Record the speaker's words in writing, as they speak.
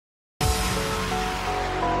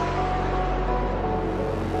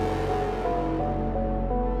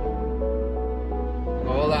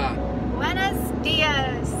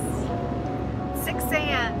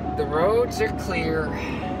The roads are clear.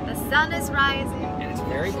 The sun is rising. And it's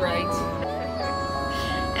very bright.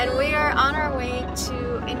 And we are on our way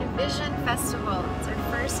to Envision Festival. It's our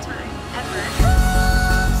first time ever.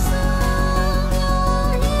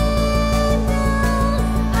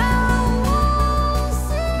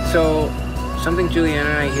 So, something Juliana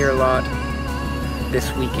and I hear a lot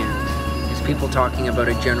this weekend is people talking about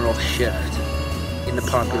a general shift in the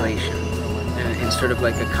population and sort of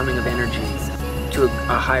like a coming of energy to a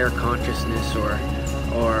higher consciousness or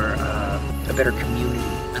a better community,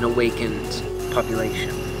 an awakened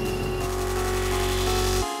population.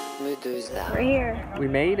 We're here. We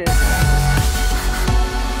made it.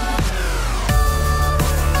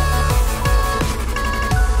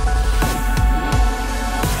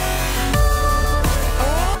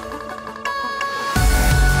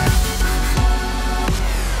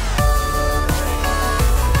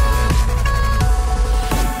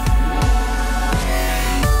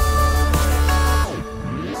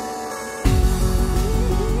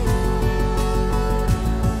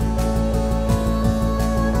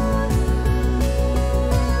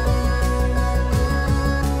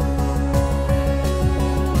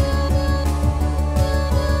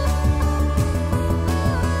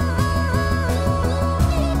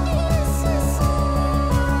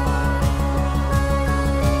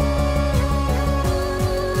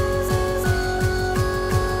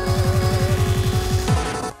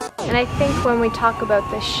 And I think when we talk about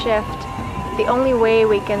this shift, the only way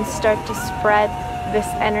we can start to spread this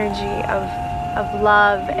energy of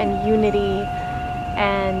love and unity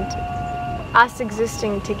and us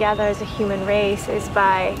existing together as a human race is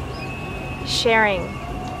by sharing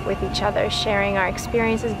with each other, sharing our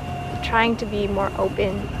experiences, trying to be more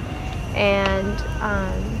open, and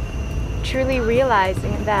truly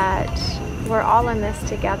realizing that we're all in this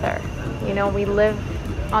together. You know, we live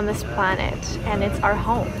on this planet and it's our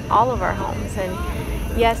home, all of our homes.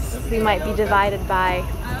 And yes, we might be divided by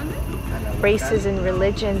races and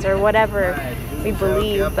religions or whatever we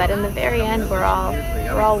believe, but in the very end we're all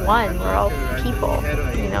one, we're all people.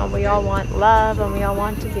 You know, we all want love and we all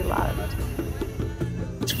want to be loved.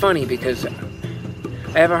 It's funny because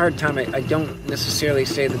I have a hard time, I don't necessarily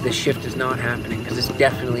say that this shift is not happening, because it's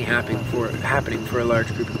definitely happening for a large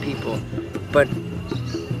group of people, but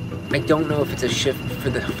I don't know if it's a shift for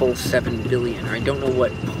the full 7 billion, or I don't know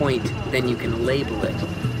what point then you can label it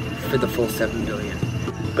for the full 7 billion.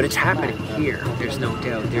 But it's happening here, there's no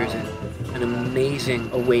doubt. There's an amazing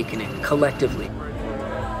awakening, collectively.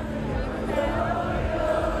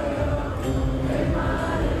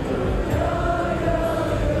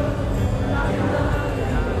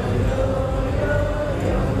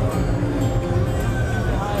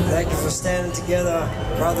 Thank you for standing together,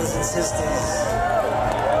 brothers and sisters.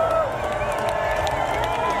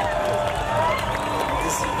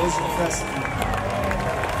 Envision Festival.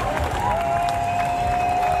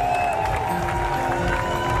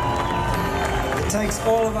 It takes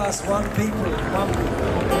all of us, one people.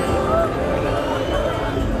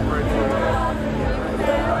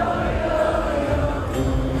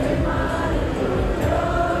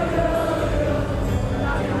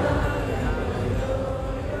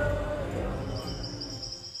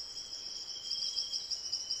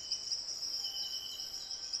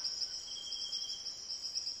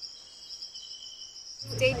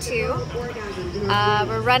 Day 2.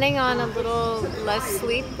 We're running on a little less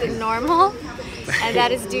sleep than normal, and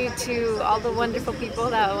that is due to all the wonderful people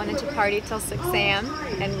that wanted to party till 6 a.m.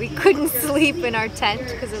 and we couldn't sleep in our tent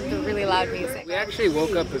because of the really loud music. We actually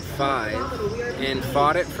woke up at 5 and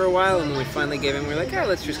fought it for a while, and when we finally gave in, we were like, oh,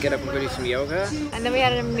 let's just get up and go do some yoga. And then we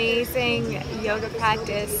had an amazing yoga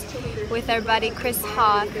practice with our buddy Chris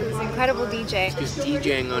Hawk, who's an incredible DJ. He's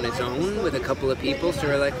DJing on his own with a couple of people, so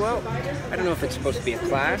we're like, well, I don't know if it's supposed to be a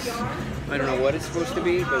class, I don't know what it's supposed to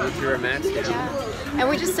be, but we threw our mats down. Yeah. And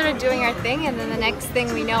we just started doing our thing, and then the next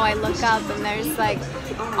thing we know, I look up and there's like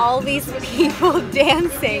all these people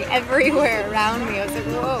dancing everywhere around me. I was like,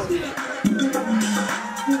 whoa.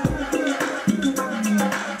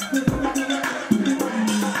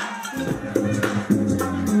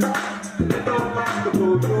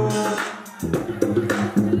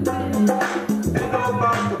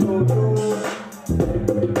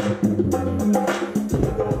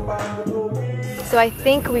 So I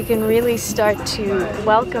think we can really start to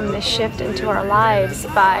welcome this shift into our lives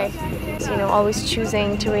by, you know, always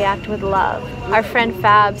choosing to react with love. Our friend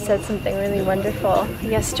Fab said something really wonderful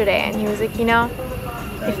yesterday, and he was like, you know,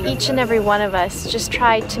 if each and every one of us just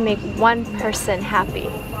tried to make one person happy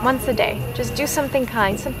once a day, just do something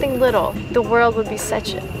kind, something little, the world would be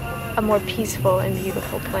such a more peaceful and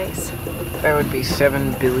beautiful place. That would be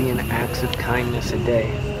 7 billion acts of kindness a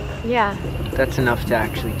day. Yeah. That's enough to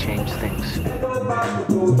actually change things.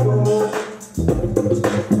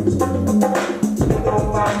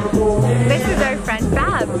 This is our friend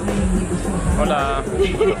Fab. Hola,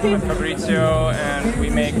 I'm Fabrizio, and we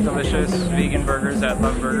make delicious vegan burgers at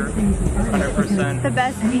Love Burger. 100% The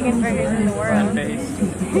best vegan burgers in the world.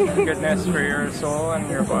 plant-based goodness for your soul and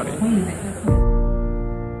your body.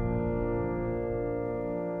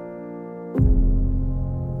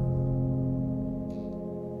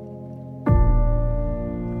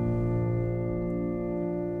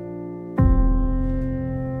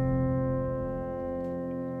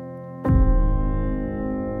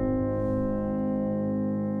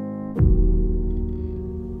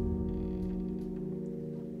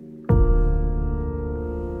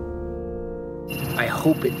 I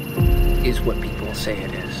hope it is what people say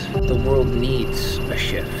it is. The world needs a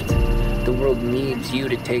shift. The world needs you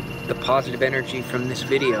to take the positive energy from this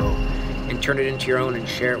video and turn it into your own and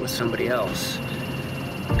share it with somebody else.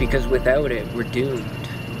 Because without it, we're doomed.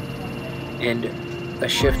 And a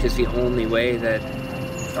shift is the only way that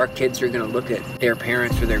our kids are going to look at their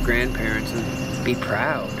parents or their grandparents and be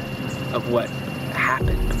proud of what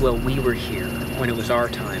happened. Well, we were here when it was our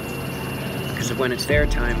time. Because when it's their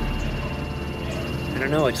time, I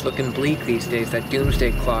don't know, it's looking bleak these days, that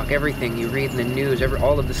doomsday clock, everything you read in the news,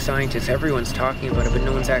 all of the scientists, everyone's talking about it, but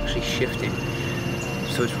no one's actually shifting.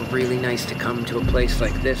 So it's really nice to come to a place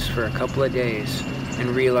like this for a couple of days and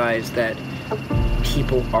realize that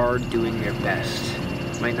people are doing their best.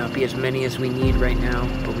 Might not be as many as we need right now,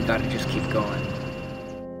 but we gotta just keep going.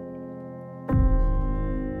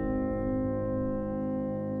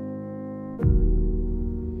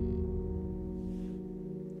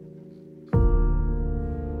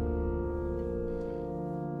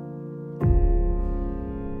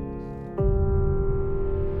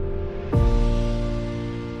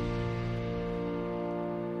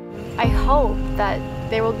 I hope that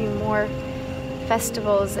there will be more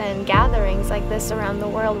festivals and gatherings like this around the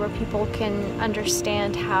world where people can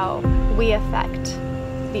understand how we affect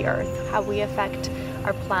the earth, how we affect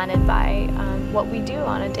our planet by what we do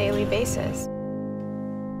on a daily basis.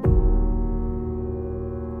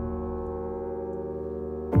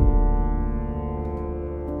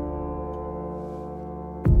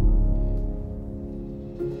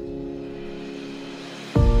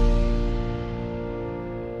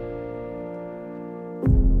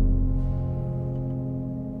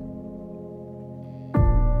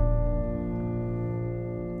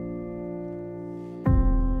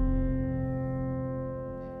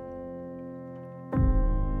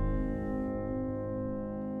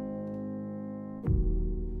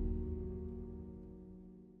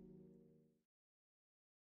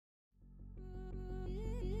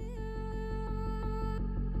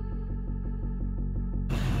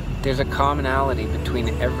 There's a commonality between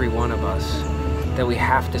every one of us that we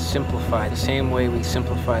have to simplify the same way we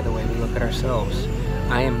simplify the way we look at ourselves.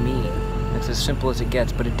 I am me. It's as simple as it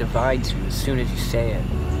gets, but it divides you as soon as you say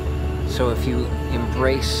it. So if you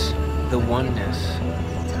embrace the oneness,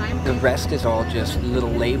 the rest is all just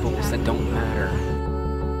little labels that don't matter.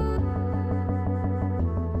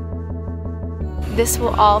 This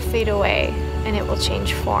will all fade away and it will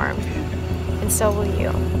change form, and so will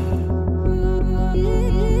you.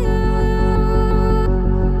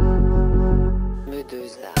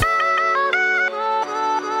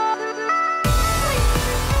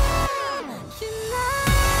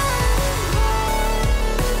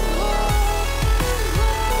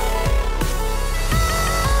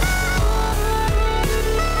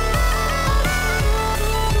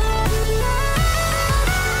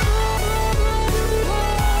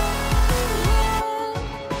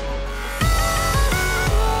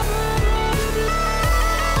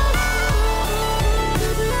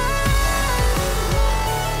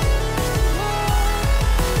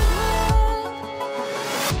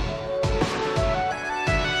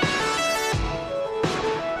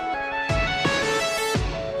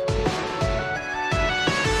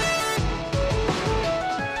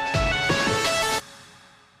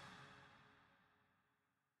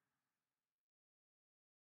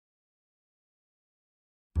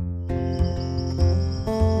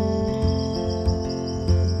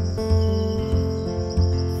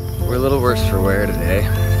 We're a little worse for wear today.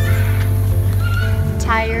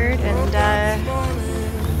 Tired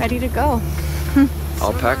and ready to go.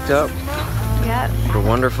 All packed up Yeah, for a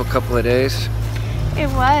wonderful couple of days. it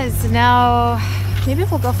was. Now, maybe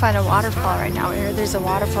we'll go find a waterfall right now. There's a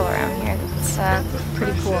waterfall around here. It's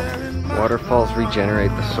pretty cool. Waterfalls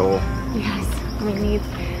regenerate the soul. Yes, we need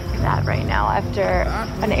that right now after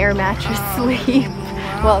an air mattress sleep.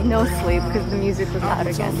 Well, no sleep because the music was loud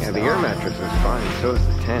again. Yeah, the air mattress is fine. So is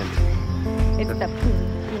the tent. It's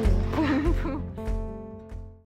the